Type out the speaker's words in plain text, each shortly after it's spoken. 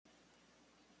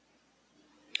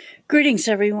Greetings,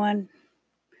 everyone.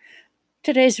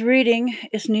 Today's reading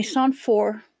is Nisan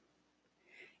 4,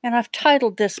 and I've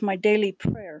titled this My Daily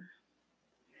Prayer.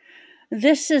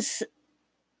 This is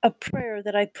a prayer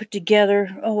that I put together,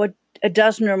 a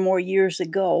dozen or more years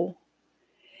ago,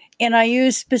 and I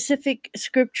use specific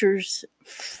scriptures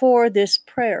for this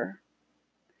prayer.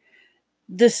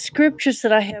 The scriptures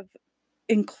that I have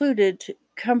included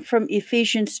come from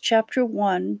Ephesians chapter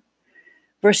 1,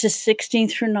 verses 16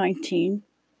 through 19,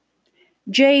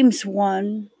 James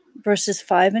 1, verses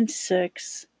 5 and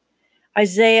 6,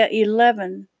 Isaiah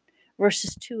 11,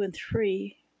 verses 2 and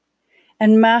 3,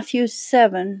 and Matthew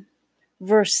 7,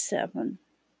 verse 7.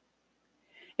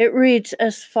 It reads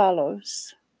as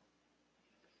follows: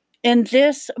 In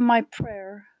this my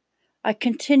prayer, I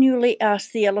continually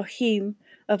ask the Elohim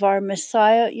of our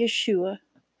Messiah Yeshua,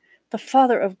 the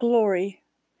Father of glory,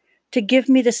 to give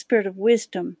me the spirit of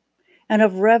wisdom and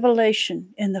of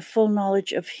revelation in the full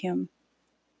knowledge of Him.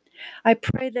 I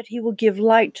pray that He will give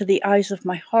light to the eyes of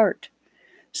my heart,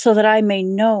 so that I may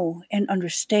know and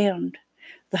understand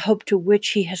the hope to which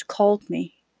He has called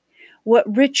me,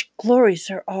 what rich glories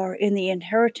there are in the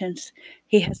inheritance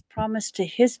He has promised to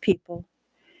His people,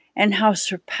 and how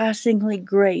surpassingly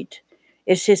great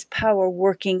is His power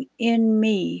working in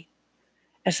me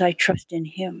as I trust in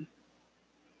Him.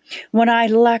 When I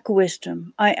lack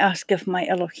wisdom, I ask of my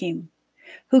Elohim,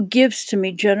 who gives to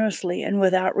me generously and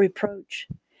without reproach,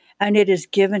 and it is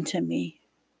given to me.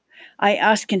 I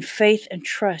ask in faith and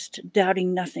trust,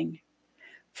 doubting nothing.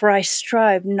 For I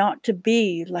strive not to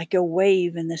be like a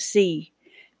wave in the sea,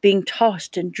 being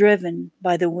tossed and driven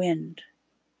by the wind.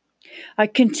 I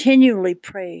continually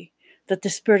pray that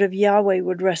the Spirit of Yahweh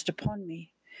would rest upon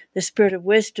me, the Spirit of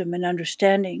wisdom and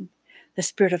understanding, the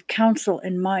Spirit of counsel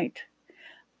and might,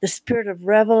 the Spirit of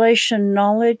revelation,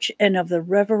 knowledge, and of the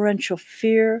reverential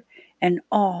fear and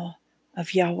awe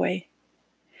of Yahweh.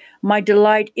 My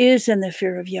delight is in the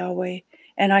fear of Yahweh,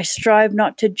 and I strive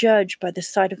not to judge by the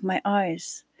sight of my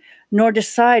eyes, nor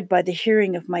decide by the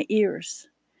hearing of my ears.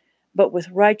 But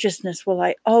with righteousness will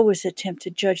I always attempt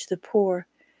to judge the poor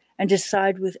and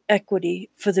decide with equity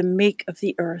for the meek of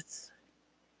the earth.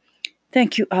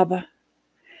 Thank you, Abba,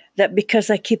 that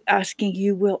because I keep asking,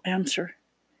 you will answer.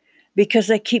 Because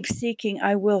I keep seeking,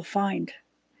 I will find.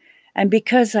 And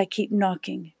because I keep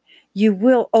knocking, you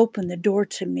will open the door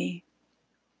to me.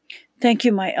 Thank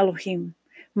you, my Elohim,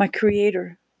 my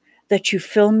Creator, that you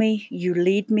fill me, you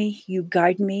lead me, you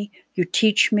guide me, you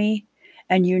teach me,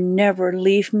 and you never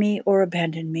leave me or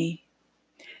abandon me.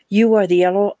 You are the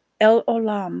El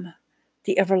Olam,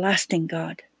 the everlasting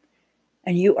God,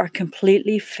 and you are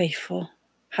completely faithful.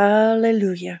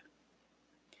 Hallelujah.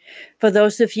 For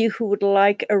those of you who would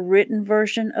like a written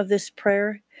version of this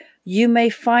prayer, you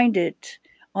may find it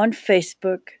on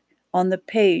Facebook on the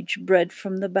page Bread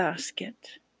from the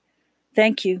Basket.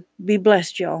 Thank you. Be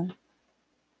blessed, y'all.